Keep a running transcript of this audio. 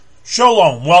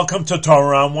Shalom, welcome to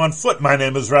Torah on One Foot. My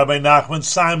name is Rabbi Nachman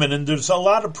Simon, and there's a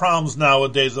lot of problems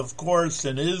nowadays, of course,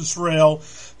 in Israel.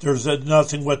 There's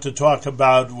nothing what to talk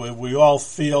about. We all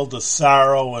feel the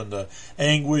sorrow and the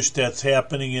anguish that's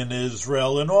happening in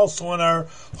Israel, and also in our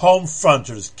home front.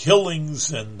 There's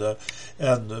killings and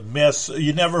the mass.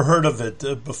 You never heard of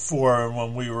it before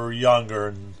when we were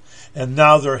younger, and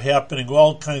now they're happening,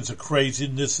 all kinds of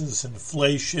crazinesses,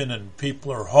 inflation, and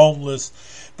people are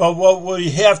homeless. But what we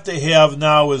have to have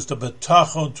now is the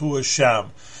betachon to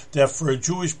Ha-shem, that for a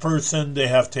Jewish person they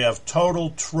have to have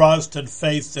total trust and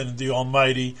faith in the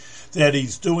Almighty, that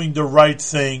He's doing the right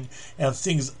thing, and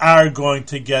things are going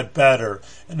to get better.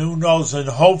 And who knows, and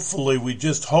hopefully, we're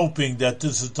just hoping that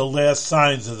this is the last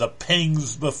signs of the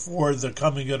pangs before the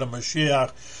coming of the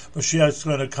Mashiach. Mashiach's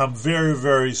going to come very,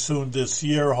 very soon this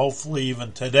year, hopefully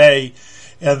even today,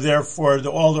 and therefore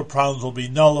all the problems will be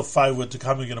nullified with the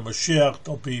coming of the Mashiach.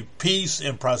 There'll be peace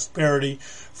and prosperity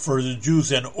for the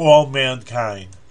Jews and all mankind.